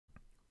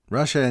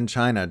Russia and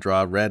China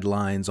draw red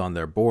lines on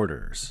their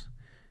borders.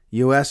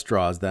 U.S.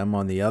 draws them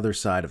on the other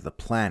side of the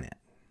planet.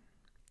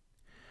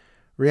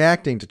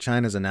 Reacting to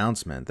China's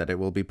announcement that it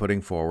will be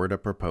putting forward a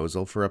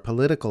proposal for a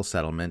political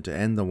settlement to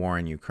end the war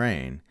in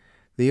Ukraine,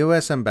 the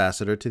U.S.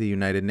 ambassador to the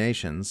United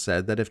Nations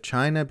said that if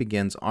China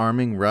begins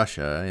arming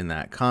Russia in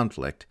that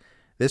conflict,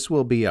 this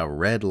will be a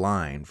red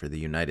line for the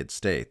United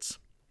States.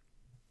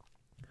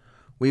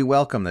 We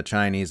welcome the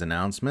Chinese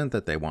announcement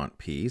that they want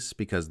peace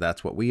because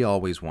that's what we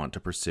always want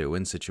to pursue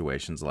in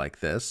situations like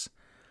this.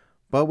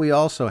 But we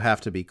also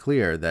have to be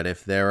clear that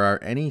if there are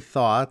any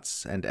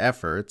thoughts and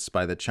efforts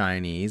by the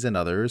Chinese and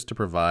others to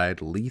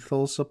provide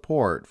lethal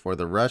support for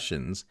the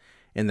Russians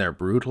in their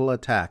brutal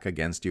attack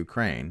against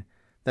Ukraine,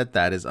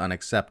 that is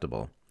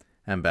unacceptable,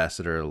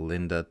 Ambassador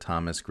Linda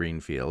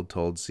Thomas-Greenfield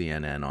told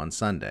CNN on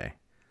Sunday.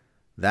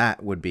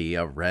 That would be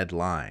a red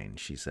line,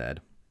 she said.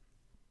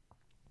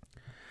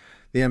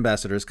 The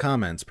ambassador's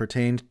comments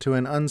pertained to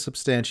an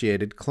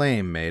unsubstantiated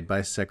claim made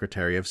by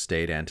Secretary of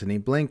State Antony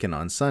Blinken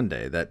on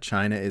Sunday that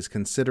China is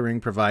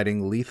considering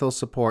providing lethal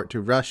support to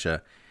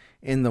Russia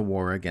in the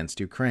war against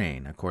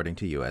Ukraine, according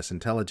to U.S.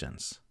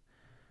 intelligence.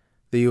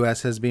 The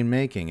U.S. has been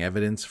making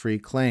evidence-free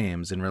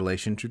claims in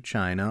relation to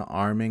China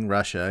arming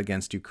Russia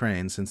against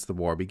Ukraine since the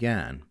war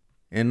began.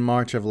 In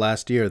March of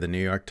last year, the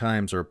New York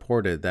Times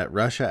reported that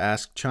Russia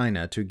asked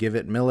China to give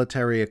it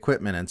military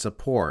equipment and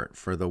support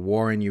for the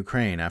war in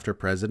Ukraine after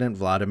President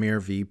Vladimir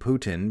V.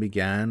 Putin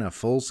began a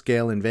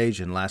full-scale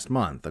invasion last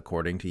month,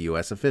 according to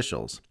U.S.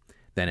 officials.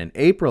 Then in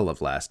April of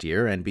last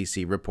year,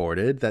 NBC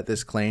reported that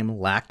this claim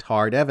lacked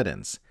hard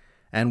evidence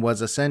and was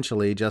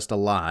essentially just a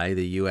lie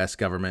the U.S.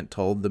 government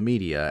told the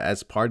media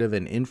as part of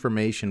an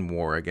information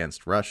war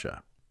against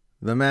Russia.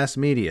 The mass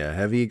media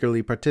have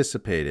eagerly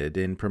participated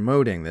in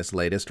promoting this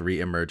latest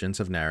re-emergence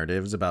of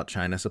narratives about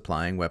China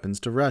supplying weapons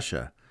to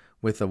Russia,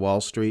 with the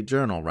Wall Street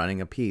Journal running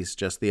a piece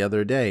just the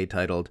other day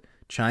titled,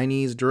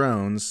 "Chinese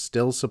Drones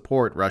Still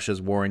Support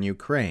Russia's War in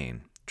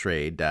Ukraine,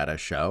 Trade Data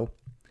Show."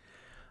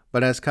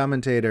 But as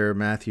commentator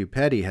Matthew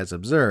Petty has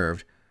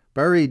observed,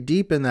 buried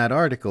deep in that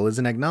article is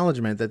an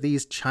acknowledgement that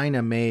these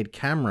China-made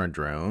camera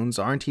drones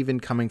aren't even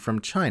coming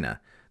from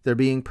China. They're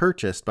being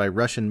purchased by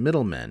Russian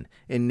middlemen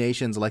in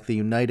nations like the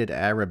United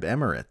Arab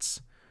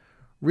Emirates.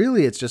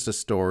 Really, it's just a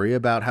story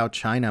about how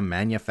China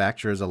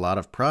manufactures a lot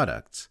of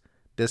products,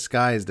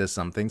 disguised as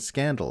something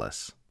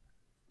scandalous.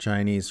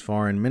 Chinese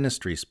Foreign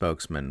Ministry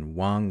spokesman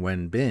Wang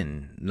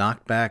Wenbin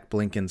knocked back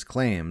Blinken's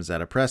claims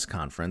at a press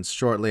conference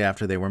shortly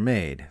after they were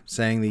made,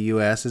 saying the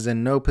U.S. is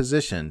in no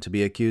position to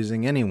be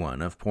accusing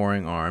anyone of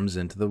pouring arms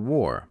into the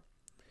war.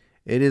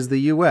 It is the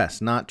U.S.,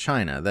 not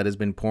China, that has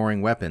been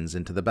pouring weapons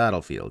into the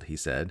battlefield, he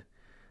said.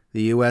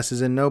 The U.S.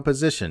 is in no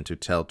position to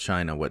tell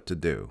China what to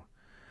do.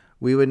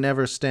 We would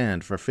never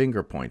stand for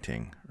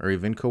finger-pointing, or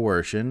even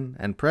coercion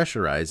and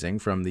pressurizing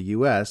from the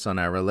U.S. on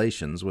our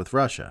relations with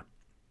Russia.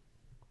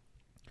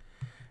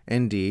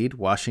 Indeed,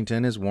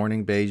 Washington is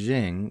warning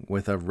Beijing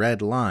with a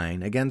red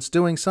line against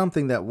doing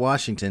something that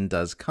Washington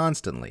does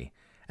constantly,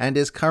 and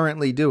is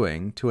currently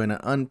doing to an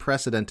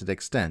unprecedented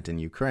extent in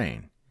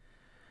Ukraine.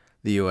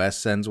 The U.S.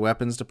 sends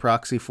weapons to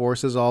proxy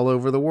forces all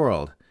over the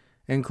world,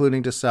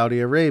 including to Saudi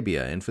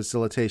Arabia in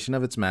facilitation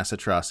of its mass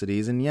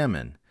atrocities in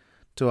Yemen,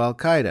 to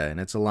al-Qaeda and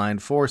its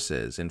aligned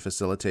forces in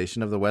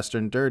facilitation of the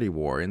Western Dirty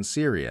War in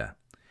Syria,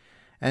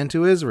 and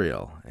to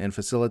Israel in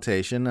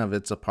facilitation of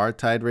its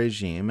apartheid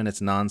regime and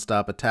its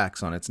non-stop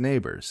attacks on its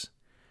neighbors.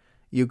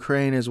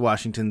 Ukraine is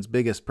Washington's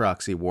biggest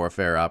proxy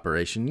warfare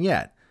operation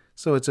yet,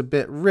 so it's a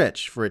bit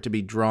rich for it to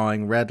be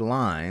drawing red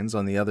lines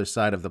on the other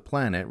side of the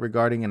planet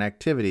regarding an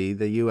activity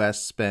the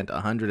U.S. spent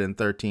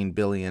 $113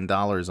 billion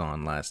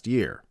on last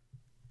year.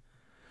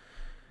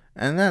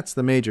 And that's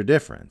the major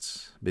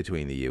difference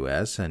between the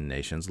U.S. and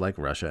nations like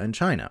Russia and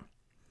China.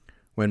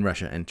 When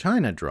Russia and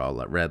China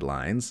draw red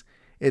lines,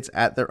 it's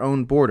at their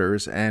own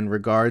borders and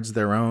regards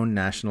their own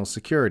national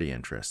security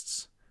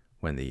interests.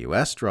 When the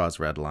U.S. draws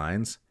red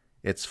lines,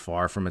 it's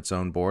far from its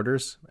own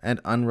borders and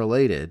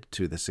unrelated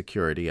to the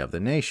security of the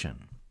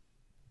nation.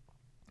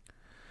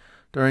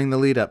 During the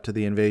lead-up to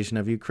the invasion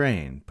of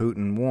Ukraine,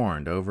 Putin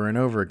warned over and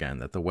over again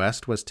that the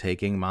West was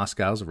taking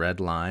Moscow's red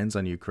lines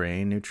on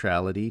Ukraine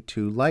neutrality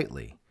too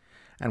lightly,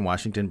 and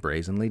Washington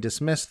brazenly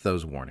dismissed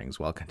those warnings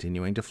while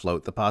continuing to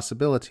float the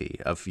possibility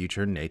of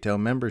future NATO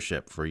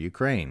membership for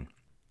Ukraine.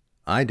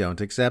 "I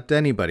don't accept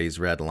anybody's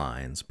red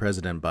lines,"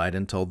 President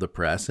Biden told the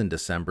press in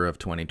December of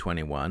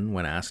 2021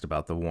 when asked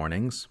about the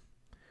warnings.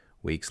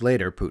 Weeks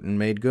later, Putin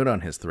made good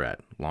on his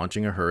threat,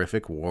 launching a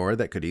horrific war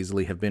that could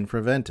easily have been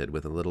prevented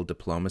with a little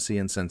diplomacy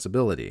and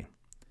sensibility.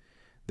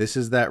 "This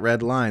is that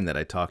red line that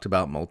I talked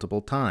about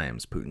multiple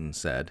times," Putin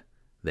said.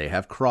 "They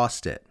have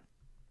crossed it."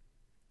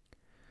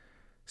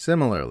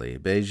 Similarly,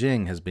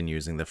 Beijing has been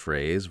using the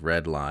phrase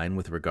red line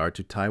with regard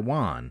to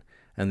Taiwan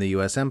and the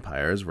U.S.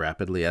 empire's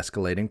rapidly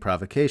escalating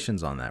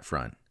provocations on that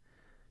front.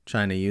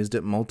 China used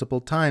it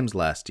multiple times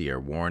last year,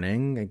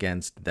 warning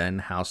against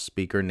then-House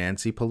Speaker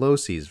Nancy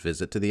Pelosi's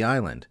visit to the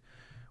island,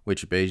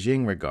 which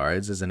Beijing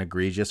regards as an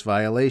egregious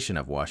violation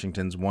of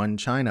Washington's One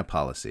China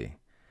policy.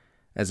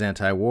 As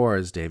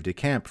anti-war's Dave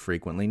DeCamp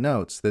frequently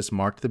notes, this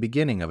marked the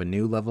beginning of a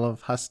new level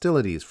of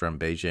hostilities from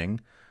Beijing,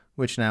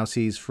 which now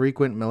sees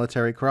frequent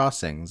military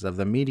crossings of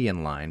the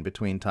median line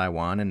between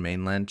Taiwan and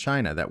mainland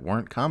China that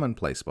weren't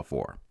commonplace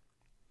before.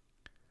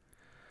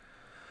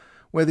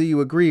 Whether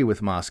you agree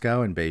with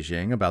Moscow and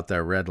Beijing about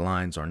their red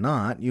lines or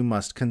not, you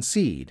must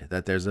concede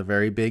that there's a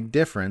very big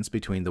difference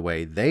between the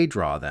way they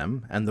draw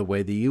them and the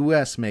way the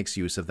U.S. makes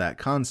use of that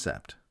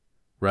concept.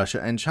 Russia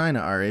and China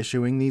are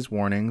issuing these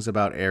warnings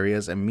about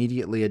areas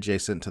immediately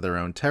adjacent to their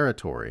own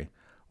territory,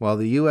 while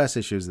the U.S.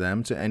 issues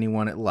them to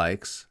anyone it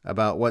likes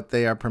about what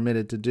they are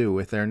permitted to do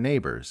with their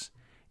neighbors,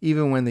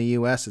 even when the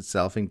U.S.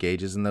 itself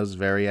engages in those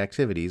very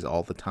activities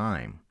all the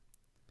time.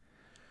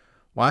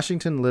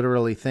 Washington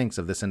literally thinks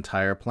of this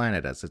entire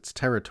planet as its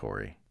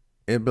territory.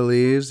 It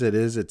believes it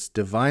is its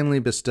divinely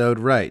bestowed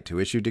right to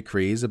issue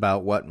decrees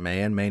about what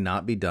may and may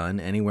not be done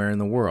anywhere in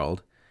the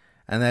world,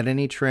 and that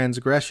any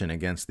transgression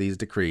against these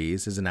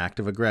decrees is an act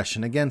of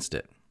aggression against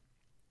it.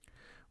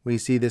 We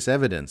see this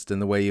evidenced in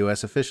the way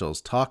U.S.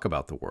 officials talk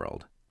about the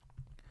world.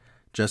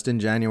 Just in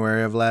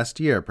January of last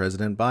year,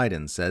 President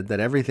Biden said that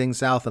everything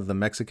south of the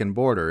Mexican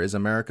border is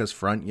America's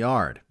front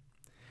yard.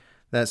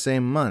 That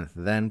same month,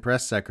 then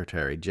Press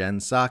Secretary Jen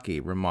Psaki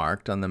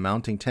remarked on the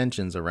mounting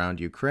tensions around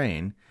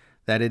Ukraine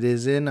that it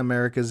is in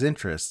America's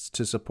interests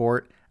to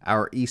support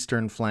our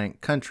eastern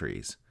flank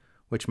countries,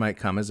 which might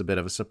come as a bit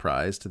of a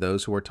surprise to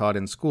those who were taught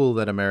in school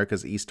that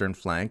America's eastern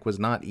flank was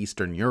not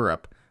Eastern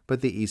Europe, but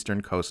the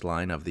eastern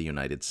coastline of the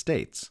United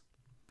States.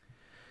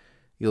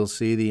 You'll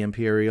see the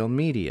imperial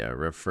media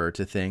refer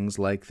to things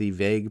like the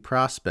vague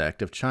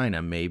prospect of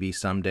China maybe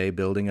someday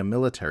building a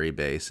military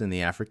base in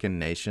the African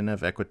nation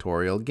of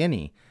Equatorial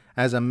Guinea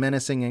as a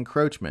menacing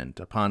encroachment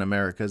upon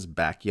America's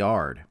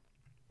backyard.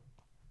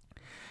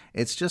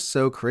 It's just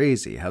so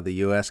crazy how the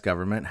U.S.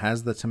 government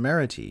has the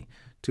temerity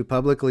to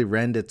publicly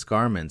rend its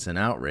garments in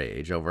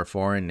outrage over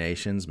foreign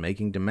nations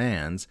making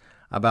demands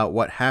about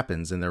what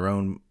happens in their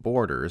own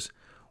borders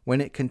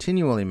when it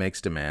continually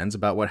makes demands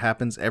about what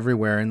happens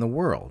everywhere in the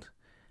world.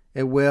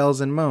 It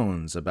wails and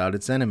moans about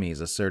its enemies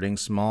asserting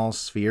small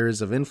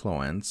spheres of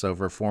influence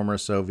over former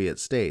Soviet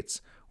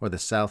states or the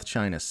South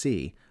China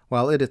Sea,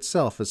 while it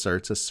itself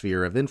asserts a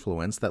sphere of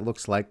influence that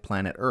looks like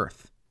planet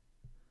Earth.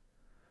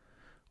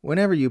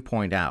 Whenever you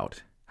point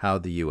out how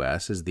the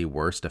U.S. is the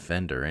worst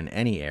offender in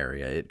any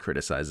area it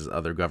criticizes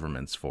other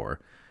governments for,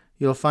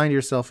 you'll find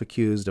yourself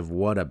accused of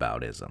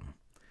whataboutism.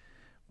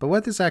 But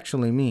what this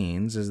actually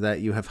means is that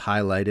you have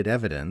highlighted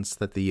evidence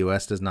that the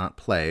U.S. does not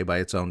play by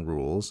its own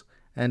rules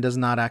and does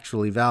not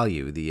actually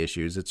value the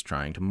issues it's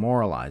trying to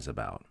moralize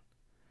about.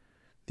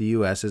 The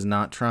U.S. is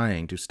not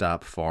trying to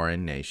stop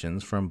foreign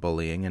nations from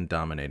bullying and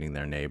dominating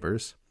their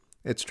neighbors.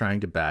 It's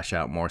trying to bash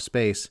out more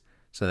space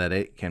so that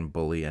it can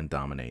bully and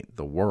dominate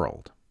the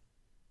world.